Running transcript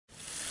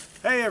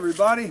Hey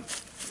everybody,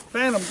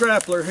 Phantom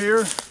Grappler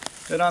here,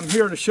 and I'm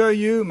here to show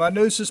you my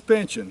new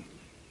suspension,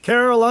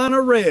 Carolina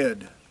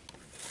Red.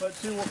 Let's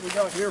see what we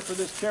got here for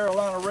this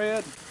Carolina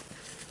Red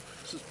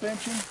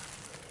suspension.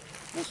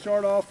 We'll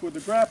start off with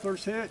the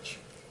grappler's hitch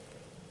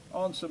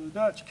on some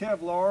Dutch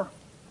Kevlar.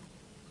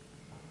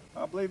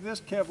 I believe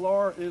this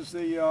Kevlar is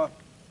the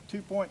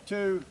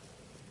 2.2.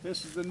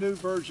 This is the new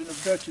version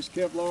of Dutch's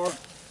Kevlar.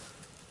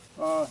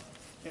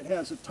 It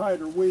has a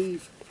tighter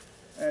weave,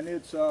 and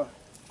it's a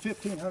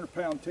 1,500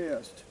 pound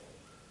test.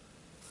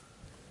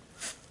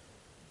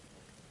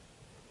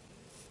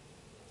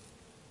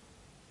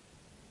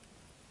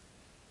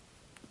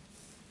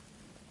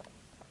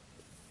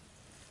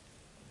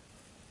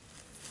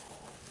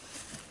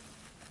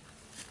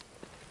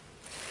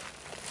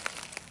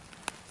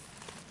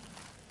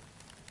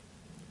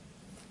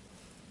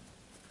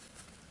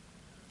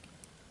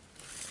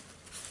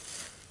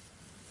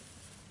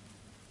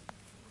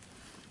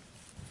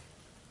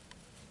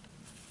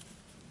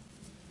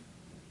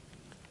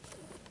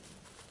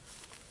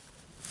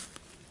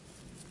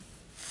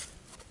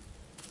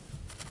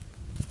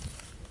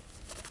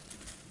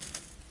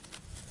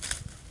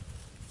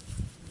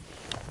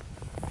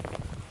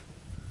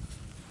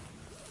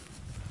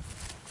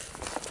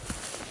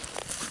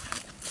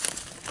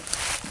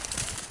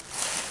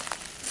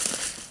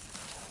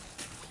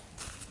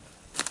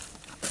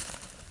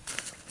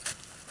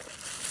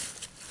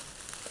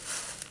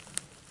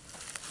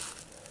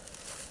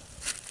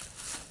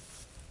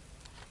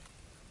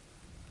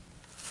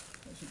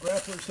 There's a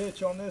grappler's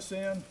hitch on this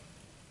end.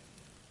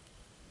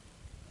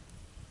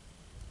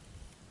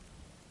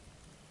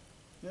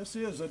 This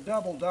is a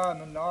double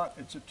diamond knot.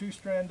 It's a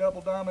 2-strand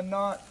double diamond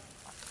knot.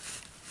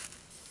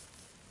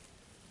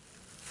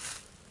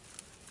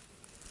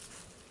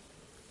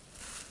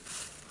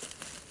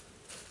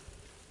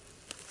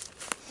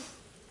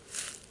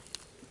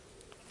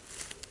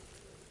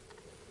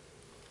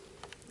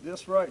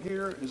 This right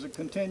here is a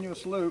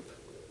continuous loop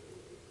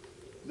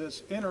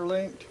that's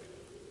interlinked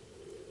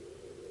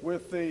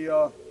with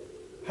the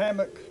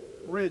hammock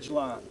ridge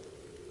line.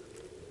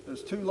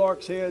 There's 2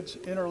 lark's heads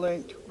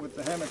interlinked with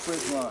the hammock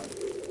ridge line.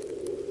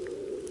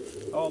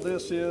 All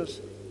this is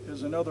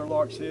another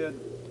lark's head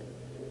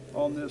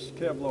on this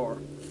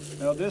Kevlar.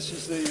 Now this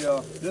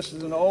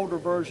is an older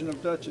version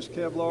of Dutch's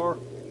Kevlar.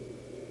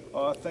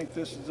 I think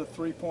this is a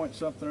 3 point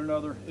something or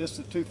another. It's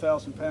the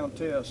 2,000 pound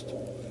test.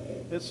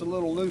 It's a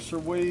little looser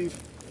weave,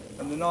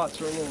 and the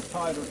knots are a little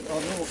tighter, a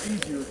little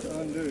easier to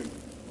undo.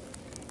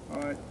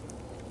 All right.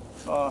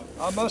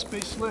 I must be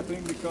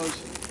slipping because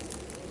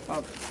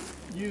I'm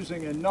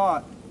using a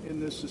knot in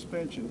this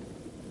suspension,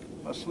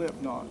 a slip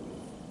knot.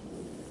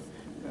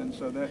 And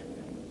so that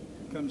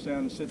comes down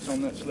and sits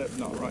on that slip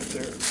knot right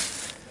there.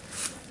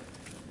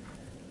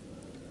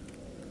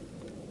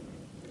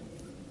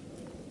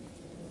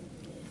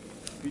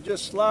 You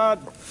just slide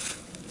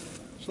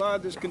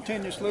this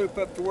continuous loop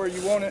up to where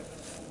you want it,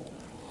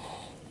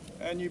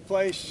 and you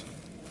place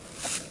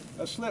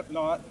a slip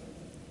knot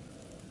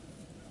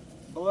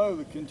below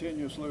the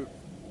continuous loop,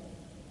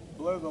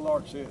 below the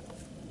lark's head.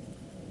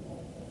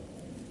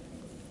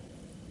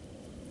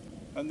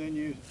 And then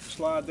you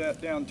slide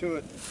that down to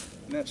it,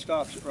 and that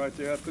stops it right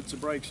there. That puts the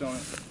brakes on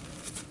it.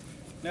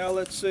 Now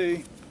let's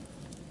see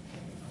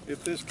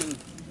if this can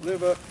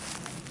live up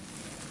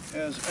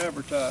as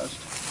advertised.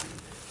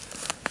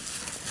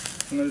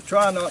 I'm going to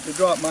try not to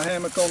drop my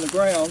hammock on the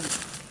ground.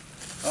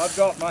 I've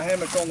dropped my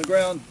hammock on the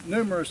ground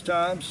numerous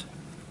times,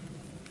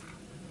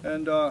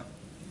 and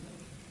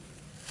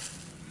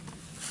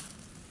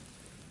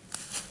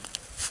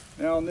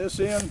now on this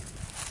end,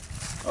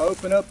 I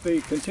open up the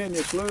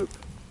continuous loop.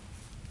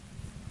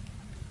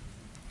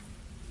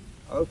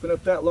 I open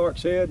up that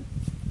lark's head,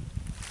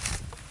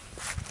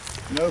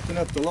 and open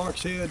up the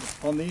lark's head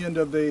on the end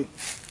of the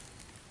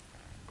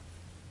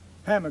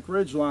hammock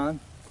ridge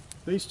line.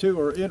 These two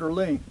are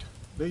interlinked.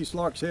 These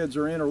lark's heads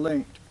are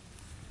interlinked.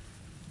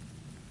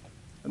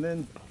 And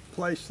then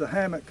place the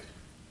hammock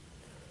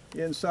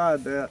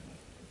inside that.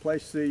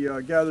 Place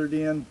the gathered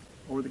end,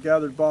 or the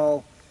gathered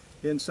ball,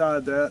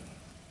 inside that.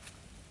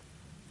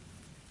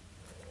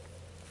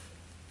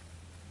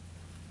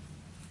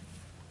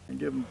 And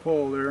give them a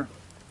pull there.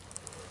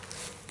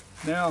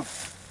 Now,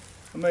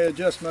 I may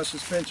adjust my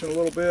suspension a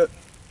little bit.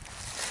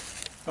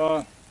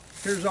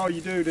 Here's all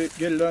you do to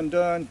get it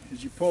undone,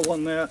 is you pull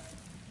on that,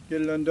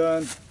 get it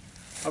undone.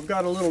 I've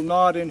got a little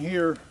knot in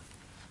here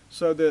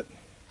so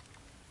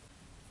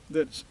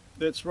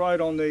that's right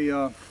on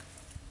the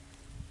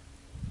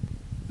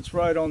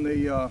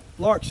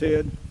lark's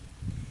head,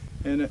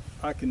 and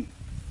I can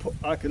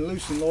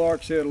loosen the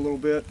lark's head a little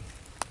bit.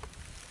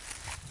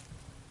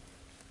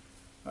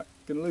 I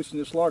can loosen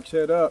this lark's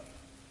head up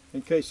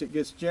in case it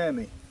gets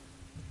jammy.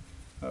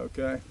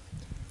 Okay.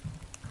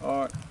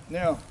 All right.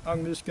 Now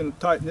I'm just going to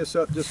tighten this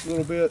up just a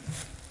little bit.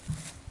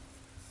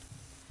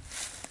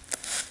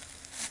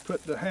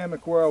 Put the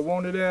hammock where I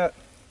want it at,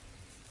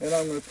 and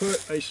I'm going to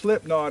put a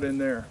slip knot in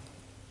there.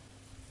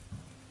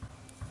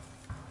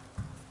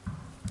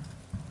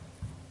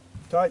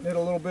 Tighten it a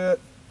little bit,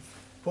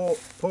 pull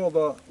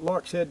the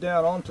lark's head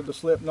down onto the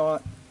slip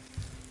knot,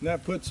 and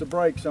that puts the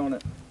brakes on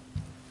it.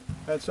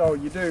 That's all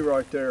you do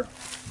right there.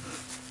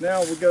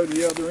 Now we go to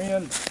the other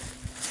end.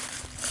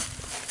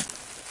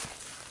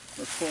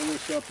 Let's pull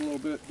this up a little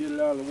bit, get it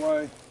out of the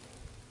way.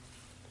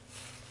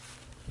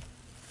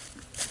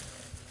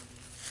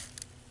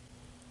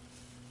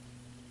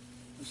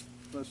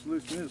 Let's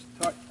loosen this,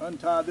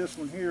 untie this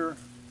one here,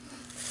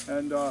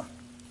 and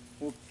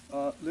we'll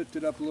lift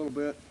it up a little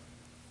bit.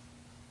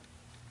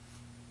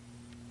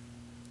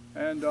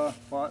 And well,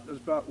 that's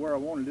about where I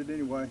wanted it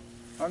anyway.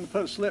 I'm going to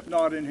put a slip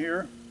knot in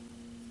here.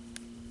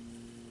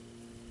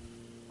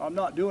 I'm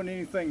not doing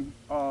anything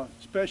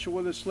special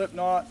with this slip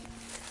knot.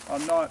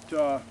 I'm not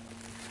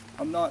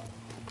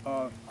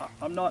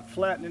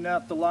flattening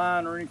out the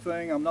line or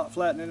anything. I'm not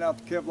flattening out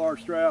the Kevlar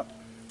strap.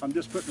 I'm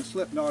just putting a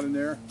slip knot in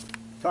there.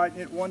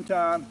 Tighten it one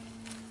time,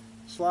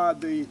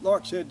 slide the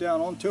lark's head down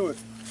onto it.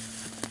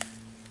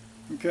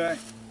 Okay,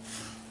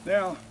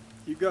 now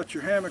you've got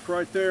your hammock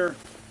right there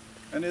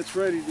and it's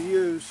ready to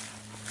use.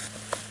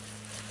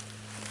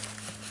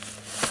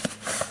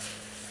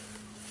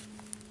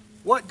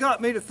 What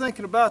got me to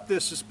thinking about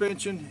this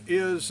suspension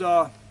is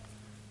that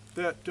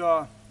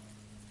I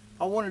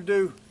wanted to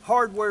do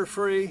hardware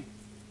free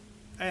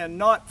and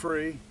knot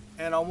free,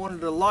 and I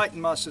wanted to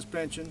lighten my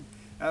suspension,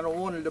 and I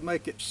wanted to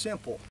make it simple.